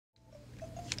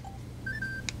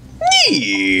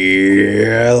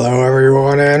Hello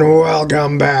everyone and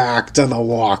welcome back to the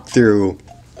walkthrough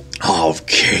of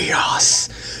Chaos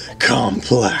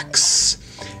Complex.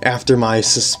 After my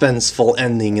suspenseful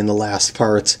ending in the last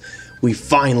part, we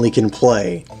finally can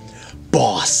play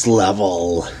boss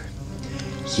level.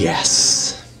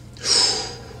 Yes.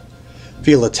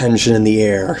 Feel the tension in the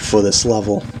air for this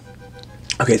level.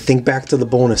 Okay, think back to the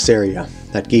bonus area.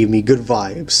 That gave me good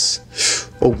vibes.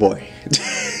 Oh boy.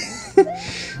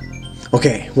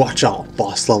 Okay, watch out,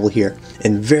 boss level here.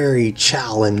 And very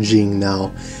challenging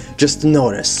now. Just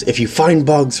notice, if you find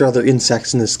bugs or other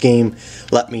insects in this game,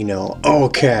 let me know.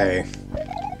 Okay.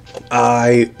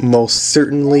 I most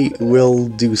certainly will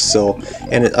do so.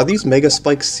 And are these mega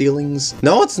spike ceilings?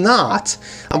 No, it's not.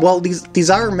 Well, these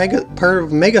are part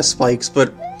of mega spikes,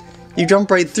 but you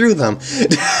jump right through them.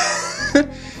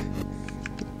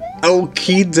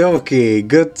 Okie dokie,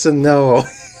 good to know.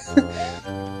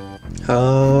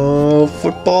 Oh,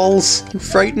 footballs, you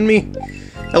frighten me.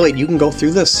 Oh wait, you can go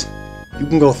through this. You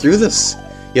can go through this.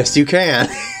 Yes, you can.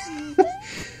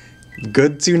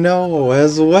 Good to know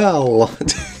as well.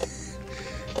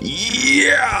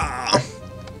 Yeah.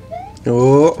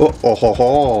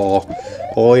 Oh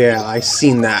yeah, I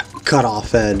seen that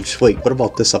cutoff edge. Wait, what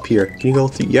about this up here? Can you go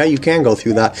through? Yeah, you can go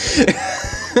through that.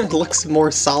 It looks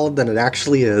more solid than it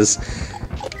actually is.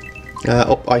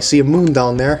 Oh, I see a moon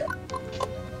down there.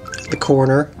 The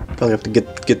corner. Probably have to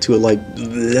get to it like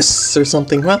this or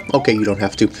something. Well, okay, you don't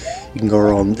have to. You can go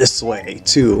around this way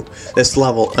too. This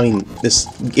level, I mean, this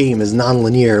game is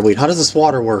non-linear. Wait, how does this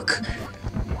water work?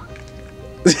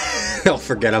 Oh,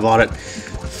 forget about it.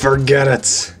 Forget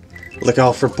it. Look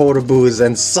out for potaboos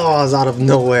and saws out of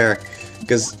nowhere.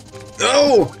 Because,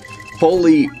 oh,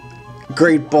 holy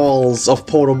great balls of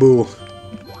potaboo.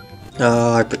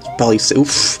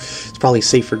 It's probably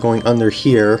safer going under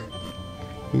here.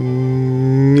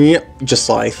 Yep, just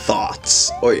like I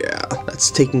thought. Oh yeah, that's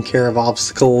taking care of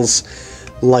obstacles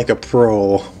like a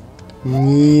pro.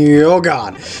 Oh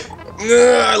god.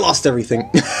 I lost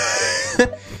everything.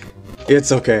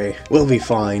 It's okay, we'll be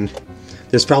fine.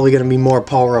 There's probably gonna be more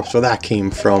power-ups where that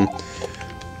came from.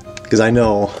 Because I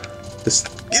know this...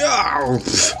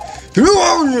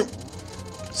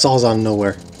 Saw's out of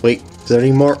nowhere. Wait, is there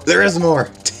any more? There is more!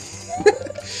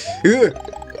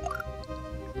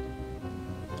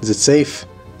 Is it safe?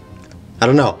 I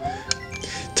don't know.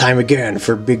 Time again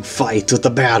for big fight with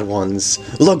the bad ones.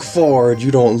 Look forward,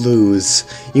 you don't lose.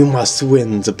 You must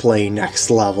win to play next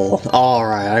level.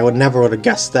 Alright, I would never have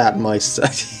guessed that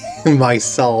myself.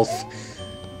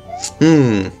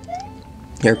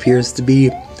 There appears to be...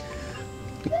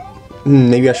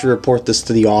 maybe I should report this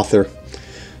to the author.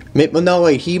 No,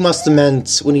 wait, he must have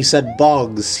meant, when he said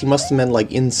bugs, he must have meant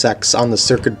like insects on the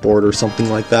circuit board or something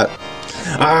like that.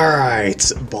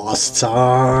 Alright, boss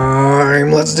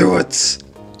time, let's do it!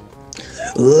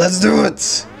 Let's do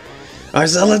it! I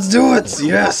said let's do it!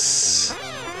 Yes!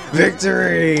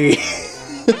 Victory!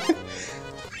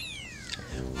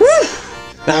 Woo!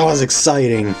 That was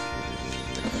exciting.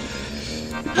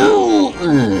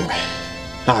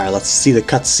 Alright, let's see the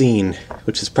cutscene,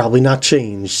 which is probably not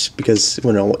changed, because,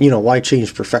 you know, why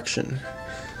change perfection?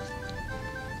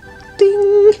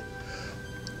 Ding!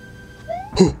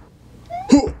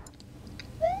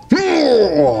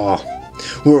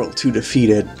 World 2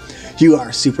 defeated. You are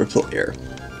a super player.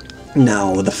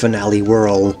 Now, the finale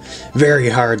world. Very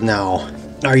hard now.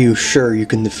 Are you sure you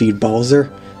can defeat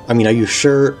Bowser? I mean, are you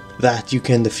sure that you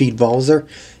can defeat Bowser?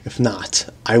 If not,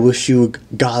 I wish you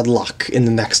god luck in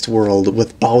the next world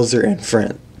with Bowser and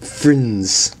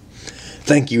friends.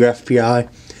 Thank you, FPI.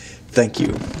 Thank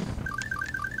you.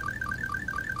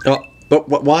 Oh, but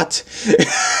what?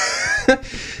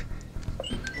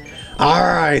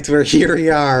 Alright, here we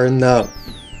are in the...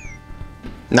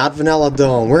 Not Vanilla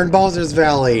Dome. We're in Bowser's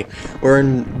Valley. We're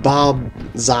in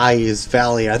BABZAIS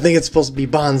Valley. I think it's supposed to be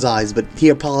Banzai's, but he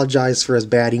apologized for his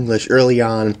bad English early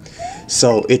on.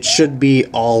 So it should be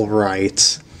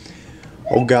alright.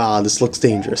 Oh god, this looks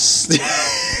dangerous.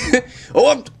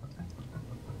 Oh,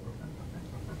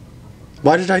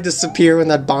 why did I disappear when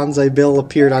that Banzai Bill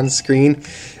appeared on screen?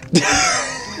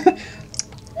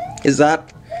 Is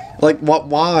that... like, what?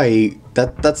 Why?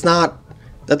 That's not...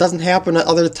 That doesn't happen at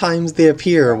other times they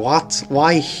appear. What?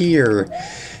 Why here?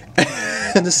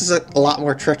 This is a lot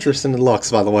more treacherous than it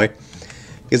looks, by the way.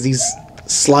 Because these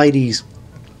slidey,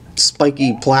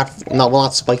 spiky platforms... No, well,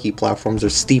 not spiky platforms, they're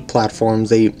steep platforms.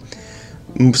 They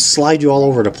slide you all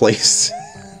over the place.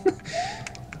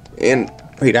 And,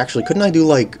 wait, actually, couldn't I do,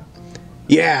 like...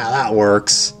 Yeah, that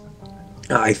works.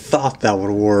 I thought that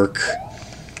would work.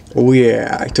 Oh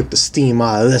yeah, I took the steam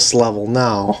out of this level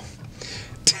now.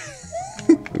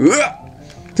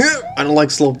 I don't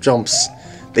like slope jumps.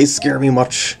 They scare me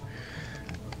much.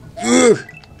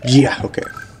 Yeah, okay.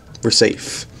 We're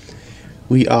safe.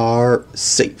 We are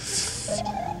safe.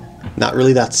 Not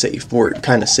really that safe, but we're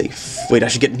kind of safe. Wait, I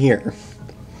should get in here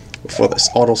before this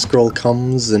auto scroll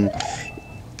comes and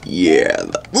yeah,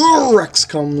 the Rex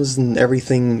comes and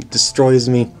everything destroys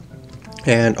me.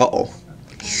 And uh-oh.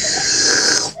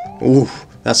 Ooh,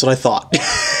 that's what I thought.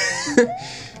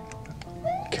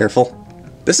 Careful.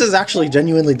 This is actually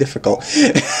genuinely difficult.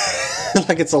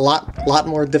 Like it's a lot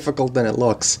more difficult than it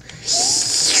looks.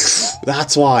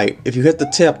 That's why, if you hit the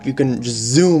tip, you can just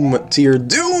zoom to your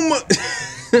doom!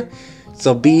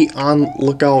 So be on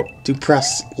lookout to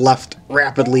press left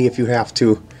rapidly if you have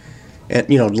to. And,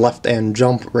 you know, left and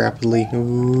jump rapidly.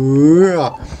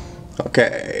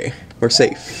 Okay, we're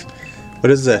safe.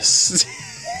 What is this?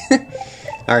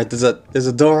 Alright, there's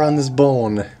a door on this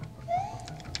bone.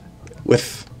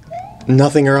 With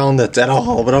nothing around it at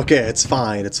all, but okay, it's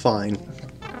fine, it's fine.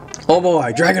 Oh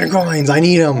boy, dragon coins, I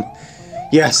need them!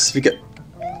 Yes, we get...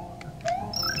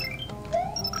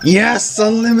 Yes,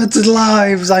 unlimited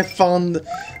lives! I found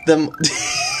them...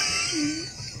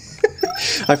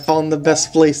 I found the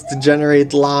best place to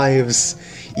generate lives.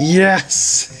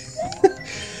 Yes!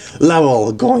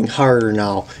 Level, going harder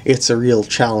now. It's a real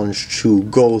challenge to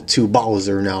go to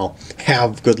Bowser now.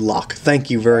 Have good luck. Thank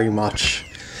you very much.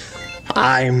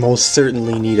 I most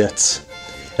certainly need it.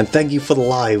 And thank you for the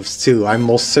lives, too. I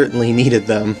most certainly needed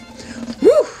them.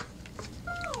 Woo!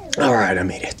 Alright, I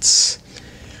made it.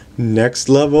 Next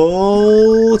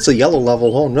level... It's a yellow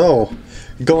level, oh no.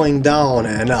 Going down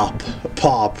and up.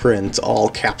 Paw print, all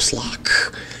caps lock.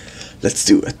 Let's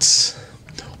do it.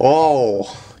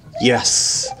 Oh,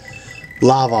 yes.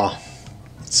 Lava.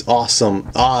 It's awesome.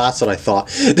 Ah, that's what I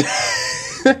thought.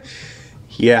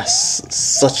 Yes,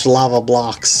 such lava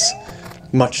blocks.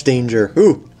 Much danger.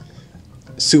 Ooh.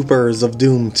 Supers of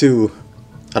Doom, too.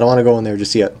 I don't want to go in there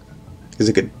just yet. Because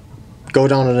it could go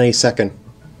down in any second.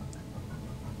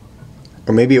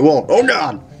 Or maybe it won't. Oh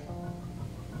god!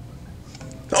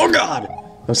 Oh god!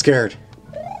 I'm scared.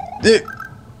 I'm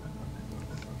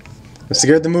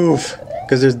scared to move.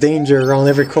 Because there's danger around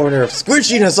every corner of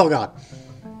squishiness. Oh god!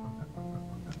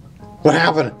 What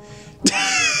happened?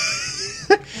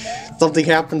 Something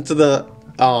happened to the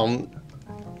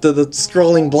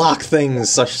scrolling block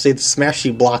things. I should say the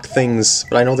smashy block things.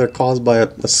 But I know they're caused by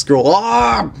a scroll.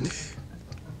 Ah!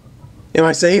 Am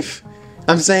I safe?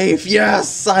 I'm safe.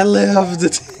 Yes, I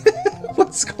lived.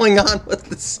 What's going on with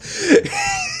this?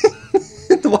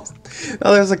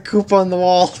 Oh, there's a Koopa on the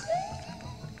wall.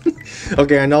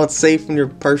 Okay, I know it's safe when you're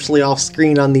partially off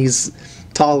screen on these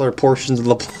taller portions of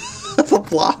the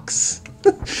blocks.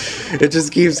 It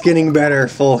just keeps getting better,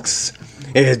 folks.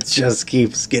 It just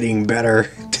keeps getting better.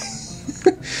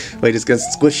 Wait, it's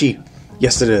gets squishy.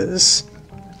 Yes, it is.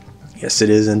 Yes, it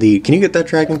is indeed. Can you get that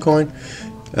dragon coin?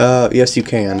 Yes, you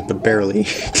can, but barely.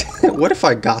 What if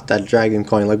I got that dragon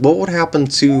coin? Like, what would happen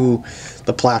to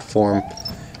the platform?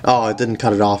 Oh, it didn't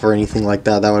cut it off or anything like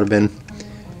that. That would have been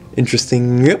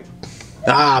interesting. Yep.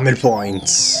 Ah,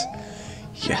 midpoint.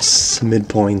 Yes,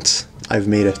 midpoint. I've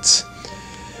made it.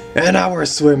 And now we're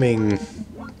swimming.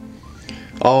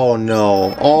 Oh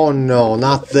no. Oh no,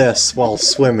 not this while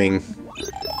swimming.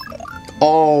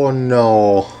 Oh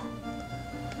no.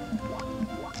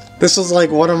 This was like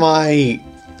one of my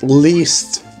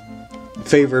least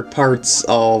favorite parts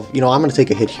of... You know, I'm gonna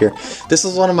take a hit here. This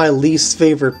is one of my least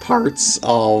favorite parts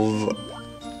of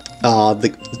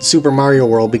the Super Mario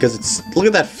World because it's... Look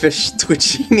at that fish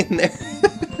twitching in there.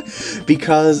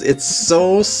 Because it's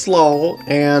so slow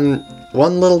and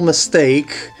one little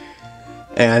mistake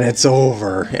and it's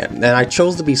over. And I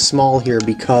chose to be small here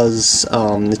because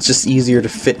it's just easier to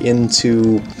fit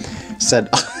into said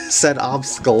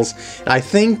obstacles. And I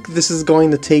think this is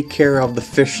going to take care of the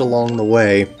fish along the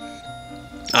way.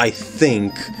 I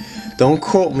think. Don't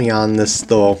quote me on this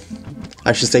though.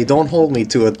 I should say don't hold me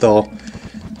to it though.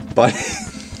 But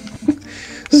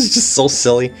this is just so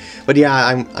silly. But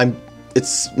yeah,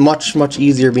 it's much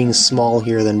easier being small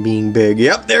here than being big.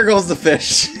 Yep, there goes the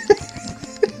fish.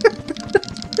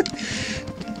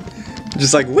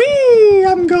 Just like, whee,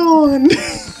 I'm gone.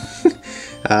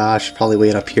 I should probably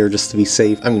wait up here just to be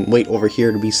safe. I mean, wait over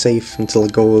here to be safe until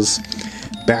it goes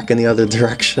back in the other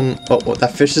direction. Oh,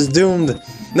 that fish is doomed.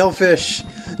 No fish.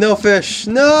 No fish.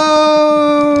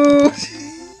 No!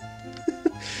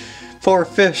 Poor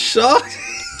fish. Oh.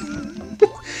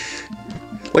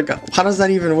 Like, how does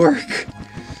that even work?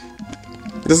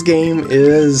 This game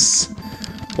is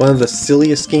one of the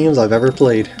silliest games I've ever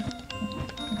played.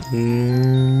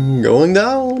 Going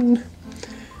down.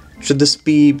 Should this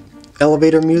be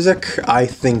elevator music? I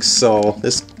think so.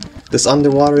 This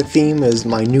underwater theme is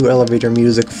my new elevator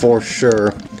music for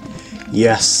sure.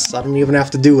 Yes, I don't even have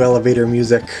to do elevator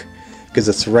music, because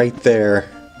it's right there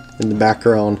in the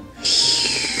background.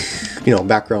 You know,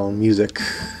 background music.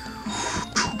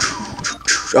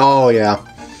 Oh yeah,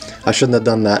 I shouldn't have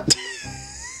done that.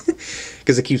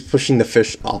 Because it keeps pushing the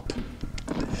fish up.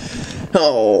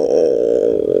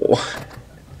 Oh.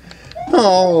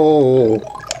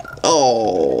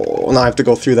 Now I have to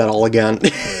go through that all again.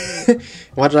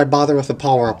 Why did I bother with a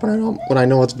power-up when I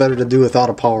know it's better to do without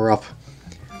a power-up?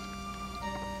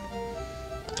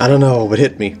 I don't know, but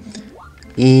hit me.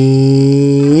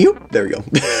 There we go.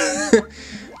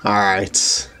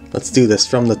 Alright, let's do this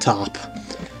from the top.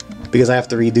 Because I have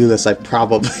to redo this, I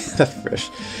probably...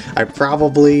 I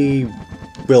probably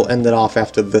will end it off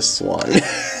after this one.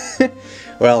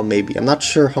 Well, maybe. I'm not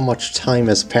sure how much time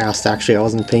has passed, actually. I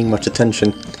wasn't paying much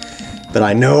attention. But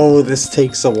I know this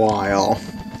takes a while.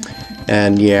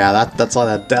 And yeah, that's all.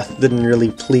 That death didn't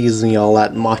really please me all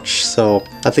that much, so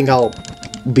I think I'll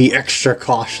be extra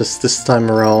cautious this time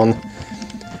around.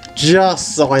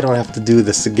 Just so I don't have to do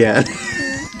this again.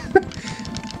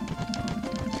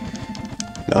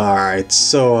 Alright,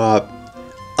 so,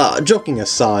 joking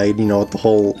aside, you know, with the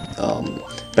whole,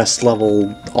 best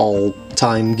level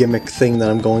all-time gimmick thing that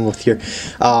I'm going with here,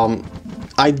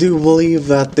 I do believe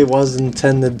that it was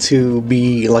intended to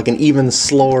be like an even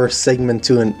slower segment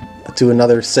to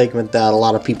another segment that a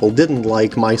lot of people didn't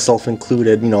like, myself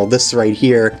included, you know, this right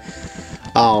here,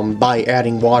 by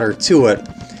adding water to it,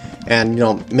 and, you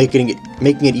know, making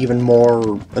it even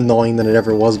more annoying than it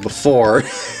ever was before.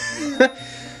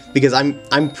 Because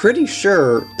I'm pretty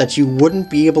sure that you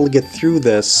wouldn't be able to get through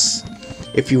this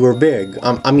if you were big.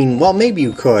 I mean, well, maybe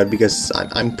you could, because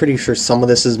I'm pretty sure some of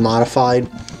this is modified.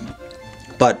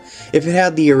 But if it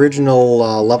had the original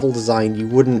level design, you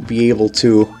wouldn't be able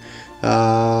to.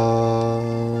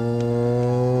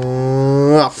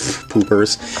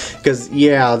 Poopers. Because,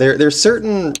 yeah, there's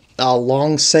certain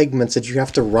long segments that you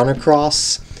have to run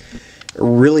across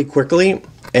really quickly,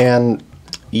 and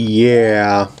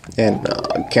yeah, and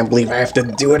I can't believe I have to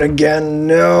do it again.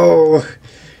 No!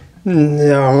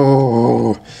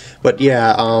 No! But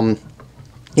yeah,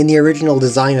 in the original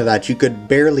design of that, you could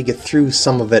barely get through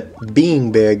some of it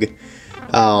being big,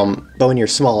 but when you're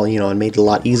small, you know, it made it a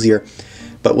lot easier.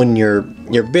 But when you're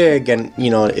big, and you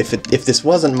know, if this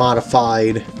wasn't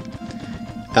modified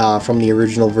from the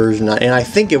original version, and I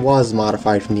think it was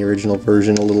modified from the original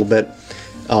version a little bit,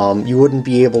 you wouldn't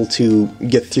be able to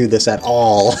get through this at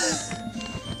all.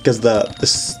 Because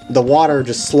the water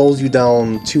just slows you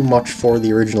down too much for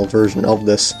the original version of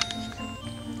this.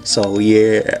 So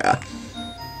yeah.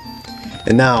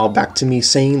 And now, back to me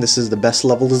saying this is the best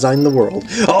level design in the world.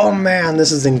 Oh man,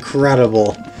 this is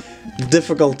incredible! The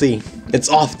difficulty, it's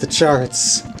off the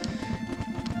charts.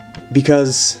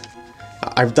 Because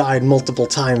I've died multiple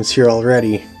times here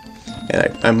already.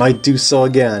 And I might do so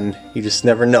again, you just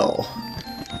never know.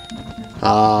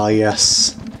 Ah,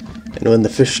 yes. And when the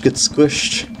fish gets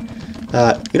squished,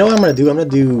 you know what I'm gonna do? I'm gonna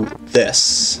do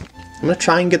this. I'm gonna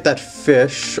try and get that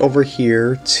fish over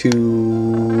here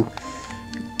to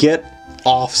get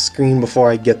off screen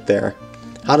before I get there.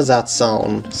 How does that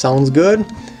sound? Sounds good?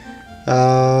 Come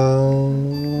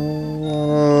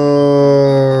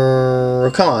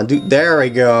on, dude. There we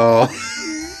go.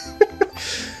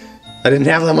 I didn't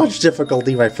have that much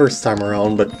difficulty my first time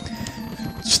around, but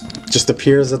just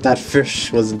appears that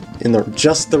fish was in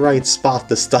just the right spot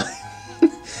this time.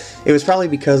 It was probably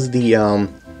because the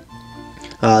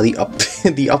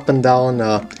up and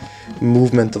down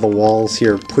movement of the walls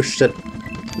here pushed it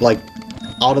like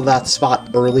out of that spot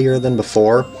earlier than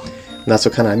before, and that's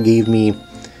what kind of gave me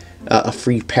a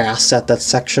free pass at that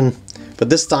section. But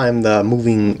this time the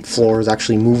moving floors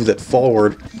actually moved it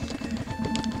forward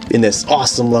in this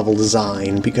awesome level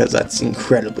design, because that's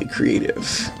incredibly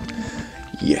creative.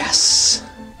 Yes.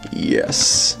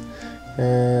 Yes.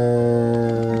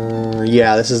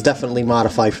 Yeah, this is definitely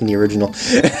modified from the original.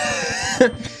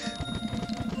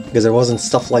 Because there wasn't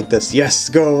stuff like this. Yes,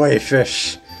 go away,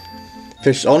 fish!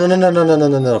 Fish, oh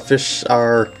no. Fish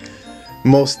are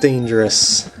most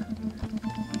dangerous.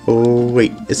 Oh,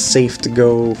 wait, it's safe to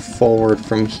go forward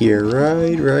from here,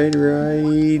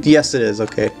 right? Yes, it is,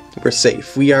 okay. We're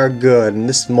safe, we are good, and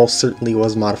this most certainly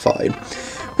was modified.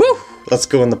 Woo! Let's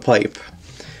go in the pipe.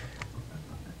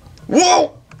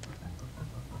 Whoa!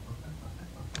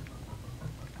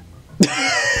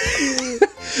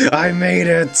 I made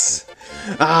it!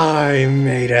 I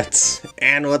made it!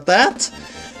 And with that,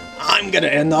 I'm gonna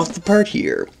end off the part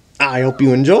here. I hope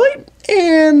you enjoyed,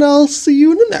 and I'll see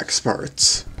you in the next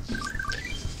part.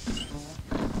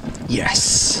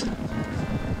 Yes.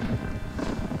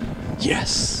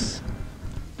 Yes.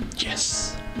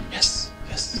 Yes. Yes.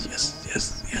 Yes. Yes.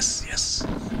 Yes. Yes. Yes.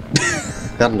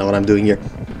 I don't know what I'm doing here.